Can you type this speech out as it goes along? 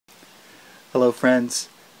Hello friends,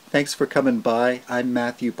 thanks for coming by. I'm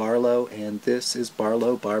Matthew Barlow and this is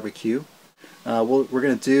BarlowBBQ. We're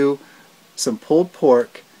going to do some pulled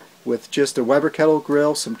pork with just a Weber Kettle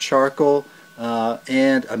Grill, some charcoal,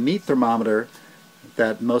 and a meat thermometer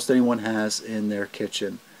that most anyone has in their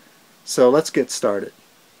kitchen. So let's get started.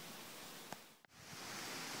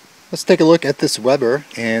 Let's take a look at this Weber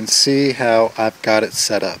and see how I've got it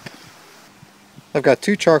set up. I've got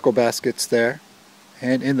two charcoal baskets there,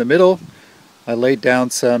 and in the middle I laid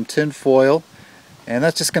down some tin foil, and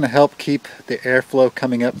that's just going to help keep the airflow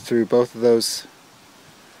coming up through both of those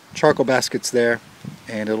charcoal baskets there,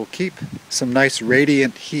 and it'll keep some nice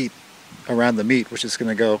radiant heat around the meat, which is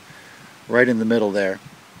going to go right in the middle there.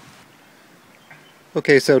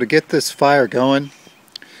 Okay, so to get this fire going,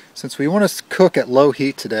 since we want to cook at low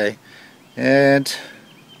heat today, and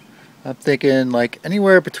I'm thinking like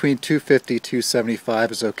anywhere between 250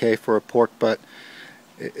 275 is okay for a pork butt.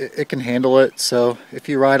 It can handle it, so if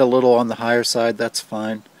you ride a little on the higher side, that's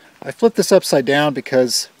fine. I flipped this upside down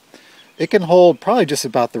because it can hold probably just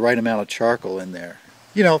about the right amount of charcoal in there.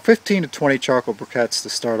 You know, 15 to 20 charcoal briquettes to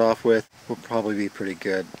start off with will probably be pretty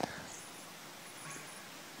good.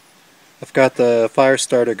 I've got the fire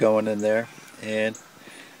starter going in there, and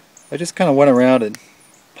I just kind of went around and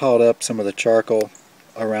piled up some of the charcoal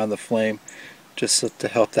around the flame just to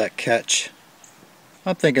help that catch.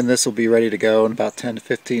 I'm thinking this will be ready to go in about 10 to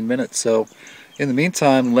 15 minutes, so in the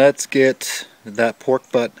meantime let's get that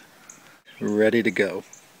pork butt ready to go.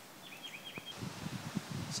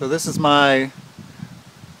 So this is my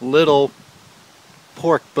little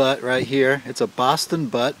pork butt right here. It's a Boston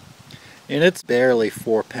butt and it's barely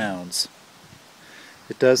 4 pounds.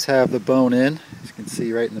 It does have the bone in, as you can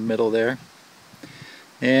see right in the middle there.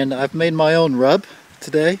 And I've made my own rub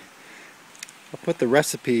today. I'll put the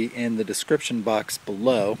recipe in the description box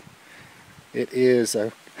below. It is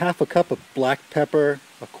a half a cup of black pepper,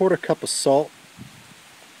 a quarter cup of salt,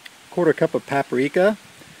 quarter cup of paprika,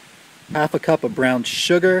 half a cup of brown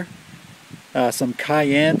sugar, some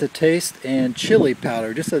cayenne to taste, and chili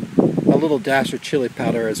powder, just a little dash of chili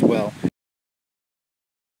powder as well.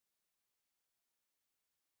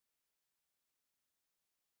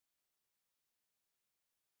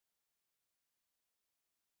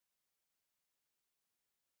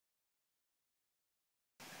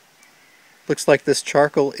 Looks like this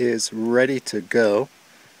charcoal is ready to go.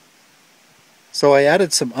 So I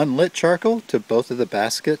added some unlit charcoal to both of the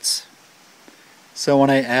baskets. So when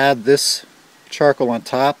I add this charcoal on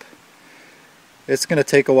top, it's going to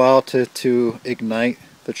take a while to ignite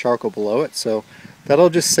the charcoal below it. So that'll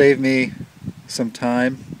just save me some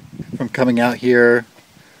time from coming out here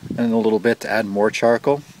in a little bit to add more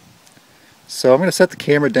charcoal. So I'm going to set the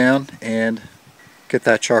camera down and get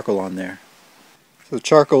that charcoal on there. So the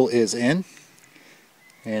charcoal is in,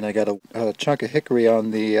 and I got a chunk of hickory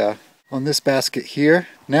on the on this basket here.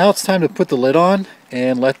 Now it's time to put the lid on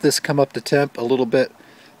and let this come up to temp a little bit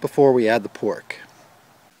before we add the pork.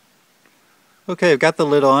 Okay, I've got the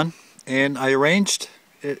lid on, and I arranged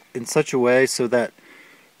it in such a way so that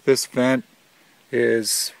this vent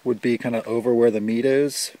would be kind of over where the meat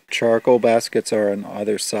is. Charcoal baskets are on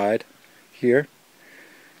either side here,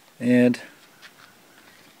 and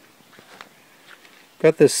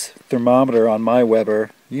got this thermometer on my Weber.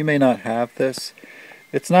 You may not have this.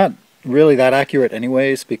 It's not really that accurate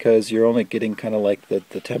anyways, because you're only getting kind of like the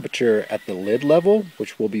temperature at the lid level,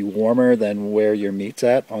 which will be warmer than where your meat's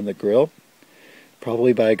at on the grill,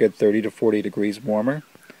 probably by a good 30 to 40 degrees warmer.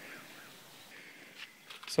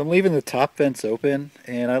 So I'm leaving the top vents open,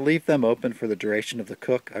 and I leave them open for the duration of the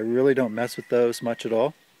cook. I really don't mess with those much at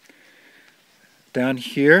all. Down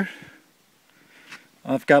here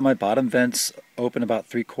I've got my bottom vents open about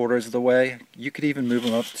 3/4 of the way. You could even move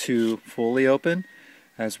them up to fully open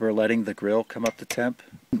as we're letting the grill come up to temp.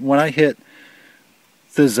 When I hit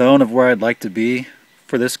the zone of where I'd like to be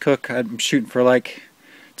for this cook, I'm shooting for like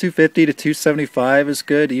 250 to 275 is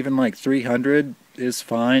good. Even like 300 is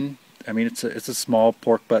fine. I mean, it's a small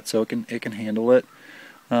pork butt, so it can handle it.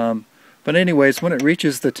 But anyways, when it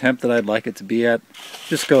reaches the temp that I'd like it to be at,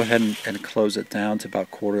 just go ahead and close it down to about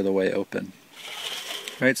 1/4 of the way open.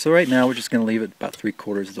 Alright, so right now we're just going to leave it about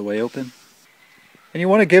 3/4 of the way open. And you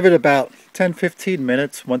want to give it about 10-15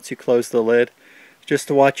 minutes once you close the lid, just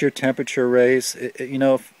to watch your temperature raise. You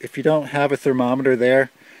know, if you don't have a thermometer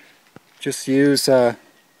there, just use, there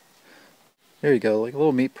you go, like a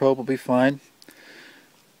little meat probe will be fine.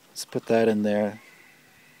 Let's put that in there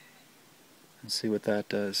and see what that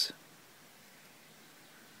does.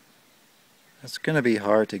 It's going to be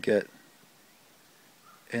hard to get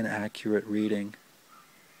an accurate reading.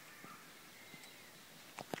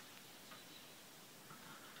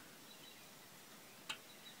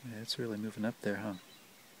 Yeah, it's really moving up there, huh?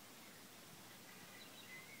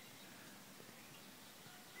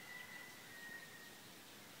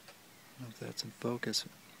 I don't know if that's in focus.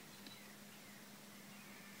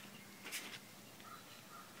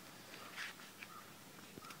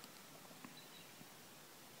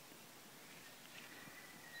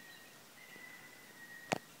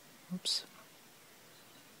 Oops.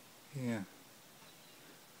 Yeah.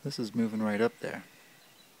 This is moving right up there.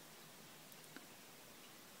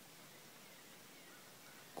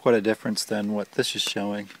 Quite a difference than what this is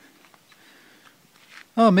showing.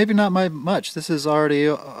 Oh, maybe not much. This is already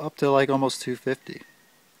up to like almost 250.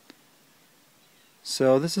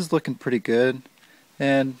 So this is looking pretty good.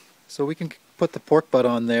 And so we can put the pork butt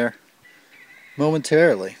on there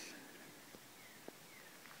momentarily.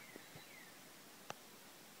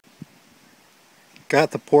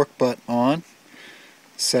 Got the pork butt on,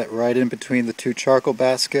 set right in between the two charcoal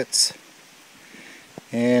baskets.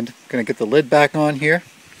 And I'm going to get the lid back on here.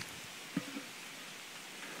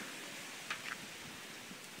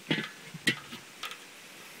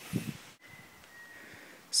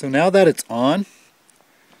 So now that it's on,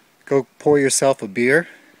 go pour yourself a beer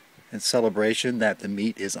in celebration that the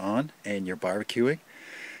meat is on and you're barbecuing.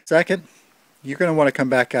 Second, you're going to want to come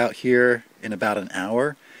back out here in about an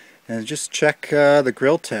hour and just check the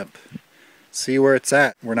grill temp. See where it's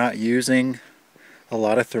at. We're not using a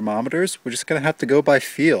lot of thermometers. We're just going to have to go by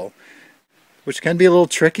feel, which can be a little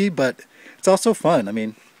tricky, but it's also fun. I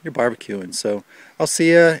mean, you're barbecuing, so I'll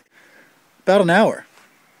see you about an hour.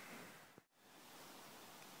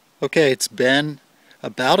 Okay, it's been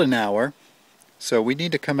about an hour, so we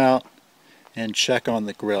need to come out and check on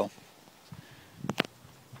the grill.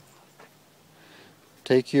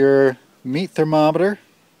 Take your meat thermometer,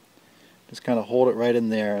 just kind of hold it right in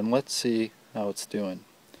there, and let's see how it's doing.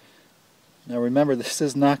 Now remember, this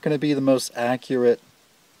is not going to be the most accurate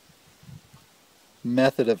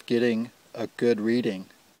method of getting a good reading,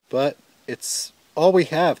 but it's all we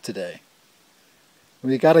have today.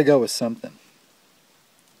 We got to go with something.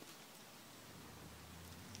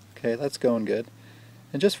 Okay, that's going good.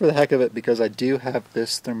 And just for the heck of it, because I do have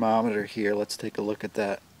this thermometer here, let's take a look at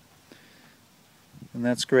that. And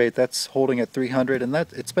that's great. That's holding at 300, and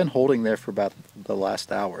it's been holding there for about the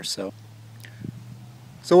last hour. So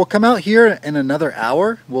we'll come out here in another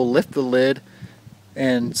hour. We'll lift the lid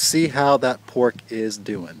and see how that pork is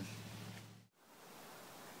doing.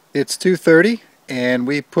 It's 2:30, and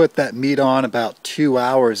we put that meat on about 2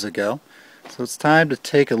 hours ago. So it's time to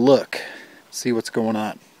take a look, see what's going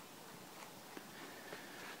on.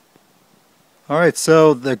 Alright,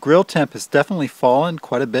 so the grill temp has definitely fallen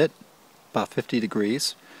quite a bit, about 50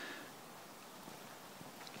 degrees.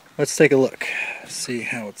 Let's take a look, see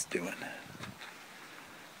how it's doing.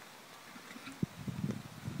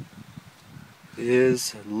 It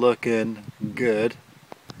is looking good.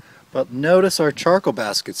 But notice our charcoal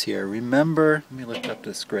baskets here. Remember, let me lift up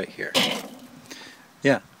this grate here.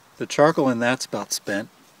 Yeah, the charcoal in that's about spent.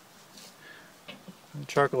 The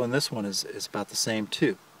charcoal in this one is about the same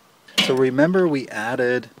too. So remember, we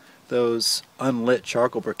added those unlit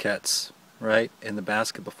charcoal briquettes, right, in the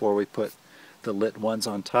basket before we put the lit ones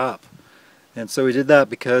on top. And so we did that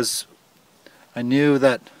because I knew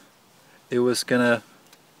that it was going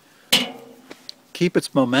to keep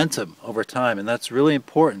its momentum over time, and that's really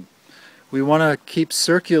important. We want to keep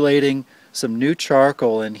circulating some new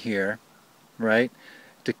charcoal in here, right,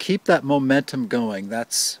 to keep that momentum going.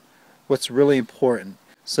 That's what's really important.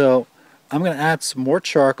 So I'm going to add some more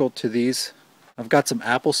charcoal to these. I've got some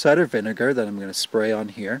apple cider vinegar that I'm going to spray on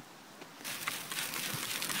here.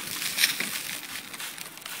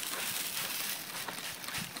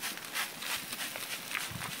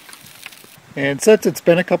 And since it's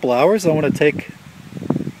been a couple hours, I want to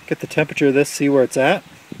get the temperature of this, see where it's at.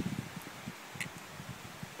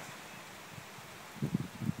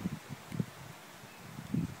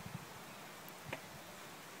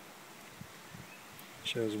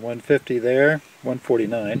 Shows 150 there,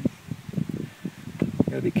 149.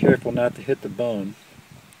 Gotta be careful not to hit the bone.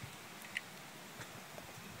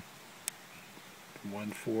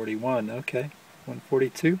 141, okay,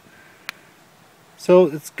 142. So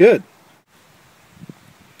it's good.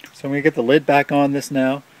 So I'm gonna get the lid back on this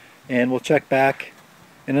now, and we'll check back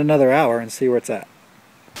in another hour and see where it's at.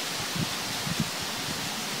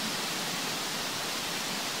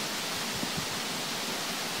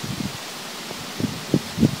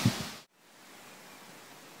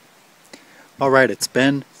 Alright, it's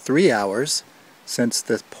been 3 hours since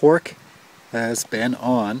the pork has been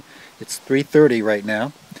on. It's 3:30 right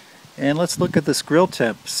now. And let's look at this grill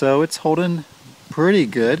temp. So it's holding pretty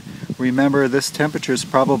good. Remember, this temperature is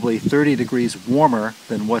probably 30 degrees warmer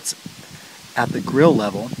than what's at the grill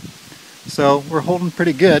level. So we're holding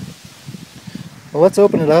pretty good. Well, let's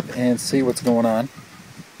open it up and see what's going on.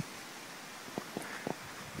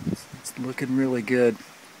 It's looking really good.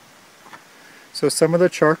 So some of the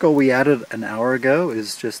charcoal we added an hour ago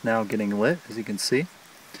is just now getting lit, as you can see.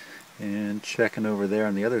 And checking over there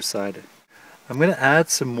on the other side. I'm going to add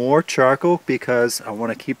some more charcoal because I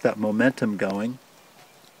want to keep that momentum going.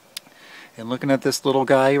 And looking at this little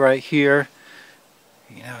guy right here,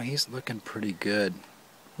 you know, he's looking pretty good.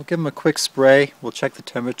 We'll give him a quick spray, we'll check the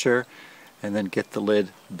temperature, and then get the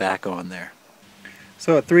lid back on there.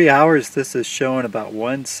 So at 3 hours, this is showing about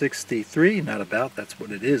 163, not about, that's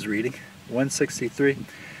what it is reading, 163.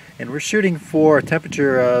 And we're shooting for a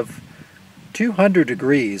temperature of 200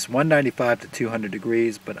 degrees, 195 to 200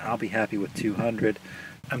 degrees, but I'll be happy with 200.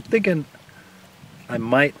 I'm thinking I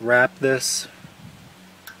might wrap this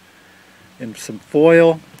in some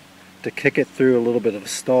foil to kick it through a little bit of a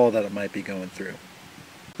stall that it might be going through.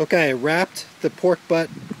 Okay, I wrapped the pork butt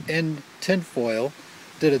in tin foil,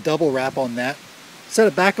 did a double wrap on that, set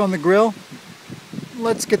it back on the grill.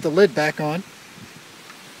 Let's get the lid back on.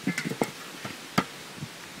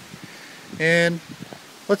 And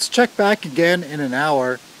let's check back again in an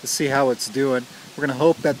hour to see how it's doing. We're going to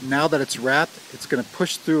hope that now that it's wrapped, it's going to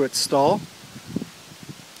push through its stall.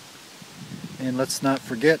 And let's not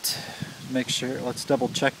forget, make sure, let's double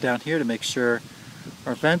check down here to make sure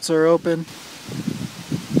our vents are open.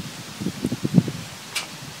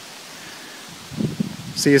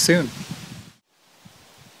 See you soon.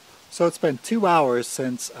 So it's been 2 hours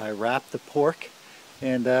since I wrapped the pork,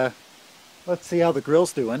 and let's see how the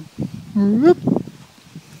grill's doing.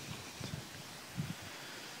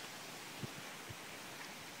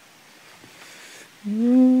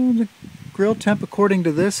 The grill temp according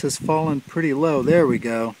to this has fallen pretty low. There we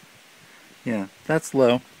go. Yeah, that's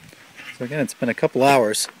low. So again, it's been a couple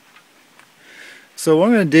hours. So what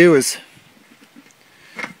I'm going to do is,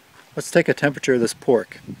 let's take a temperature of this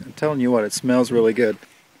pork. I'm telling you what, it smells really good.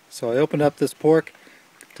 So I opened up this pork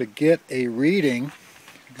to get a reading,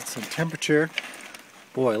 get some temperature.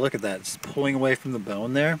 Boy, look at that, it's pulling away from the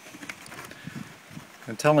bone there.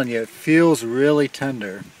 I'm telling you, it feels really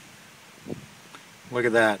tender. Look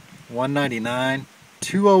at that, 199,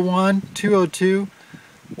 201, 202.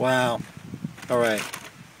 Wow. Alright,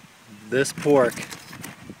 this pork,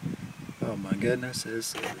 oh my goodness,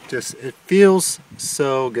 it feels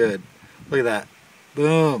so good. Look at that.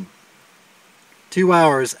 Boom. 2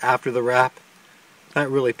 hours after the wrap, that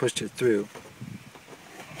really pushed it through.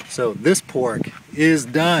 So this pork is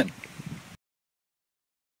done.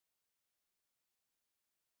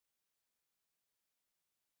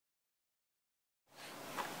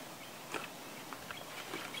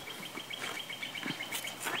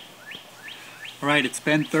 Alright, it's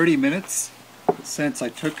been 30 minutes since I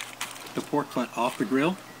took the pork butt off the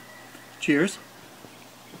grill. Cheers.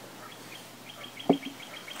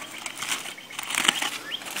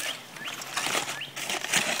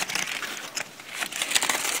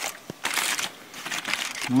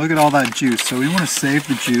 And look at all that juice. So we want to save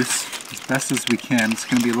the juice as best as we can. It's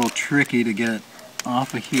going to be a little tricky to get it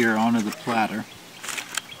off of here onto the platter.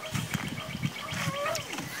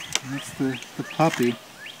 And that's the puppy.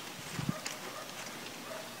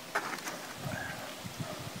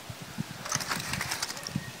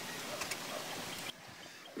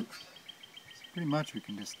 Pretty much we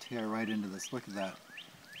can just tear right into this. Look at that.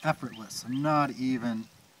 Effortless. I'm not even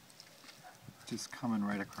just coming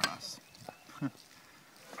right across.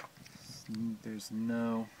 There's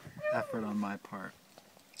no effort on my part.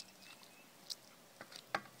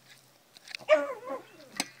 I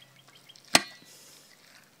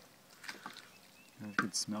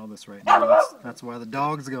could smell this right now. That's why the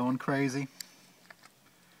dog's going crazy.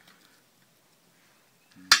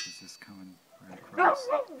 And this is just coming right across.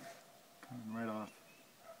 Coming right off.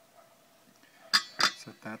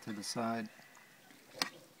 Set that to the side.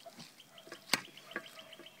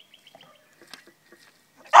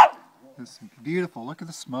 This is beautiful. Look at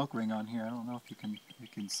the smoke ring on here. I don't know if you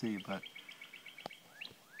can see, but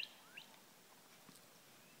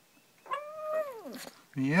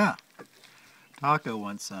yeah. Taco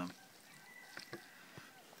wants some.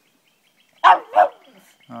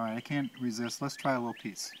 Alright, I can't resist. Let's try a little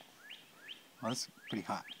piece. Oh, this is pretty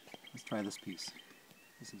hot. Let's try this piece.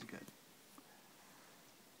 This is good.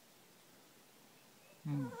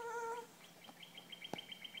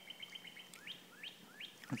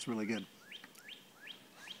 That's really good.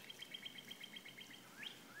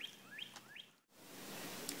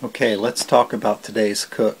 Okay, let's talk about today's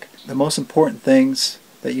cook. The most important things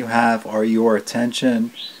that you have are your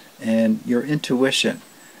attention and your intuition.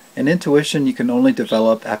 And intuition you can only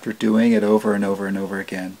develop after doing it over and over and over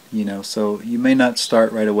again. So you may not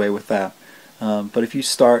start right away with that. But if you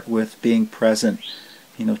start with being present,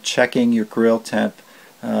 checking your grill temp,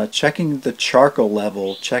 checking the charcoal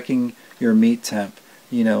level, checking your meat temp,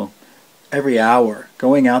 every hour,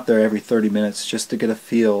 going out there every 30 minutes just to get a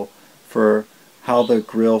feel for how the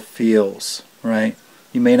grill feels, right?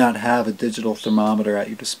 You may not have a digital thermometer at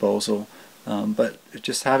your disposal, but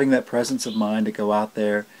just having that presence of mind to go out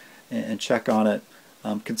there and check on it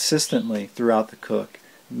consistently throughout the cook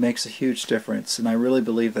makes a huge difference. And I really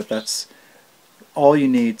believe that that's all you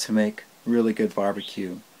need to make really good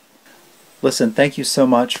barbecue. Listen, thank you so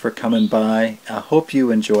much for coming by. I hope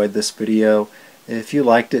you enjoyed this video. If you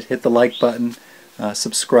liked it, hit the like button,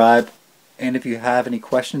 subscribe, and if you have any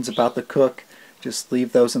questions about the cook, just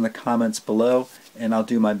leave those in the comments below, and I'll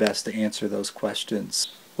do my best to answer those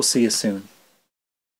questions. We'll see you soon.